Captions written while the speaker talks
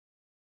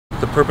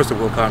the purpose of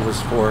WillCon was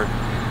for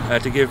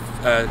to give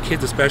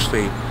kids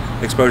especially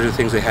exposure to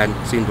things they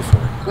hadn't seen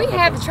before. We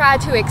have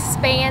tried to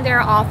expand our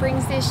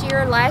offerings this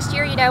year. Last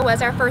year,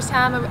 was our first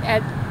time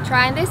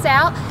trying this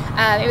out.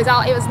 It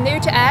was new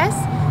to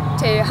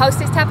us to host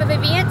this type of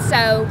event,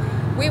 so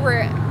we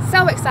were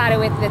so excited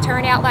with the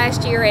turnout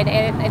last year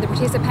and the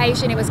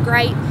participation. It was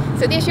great.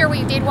 So this year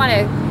we did want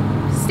to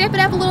step it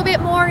up a little bit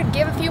more,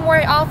 give a few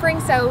more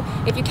offerings. So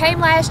if you came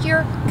last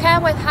year,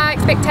 come with high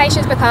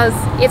expectations because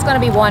it's going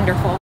to be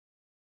wonderful.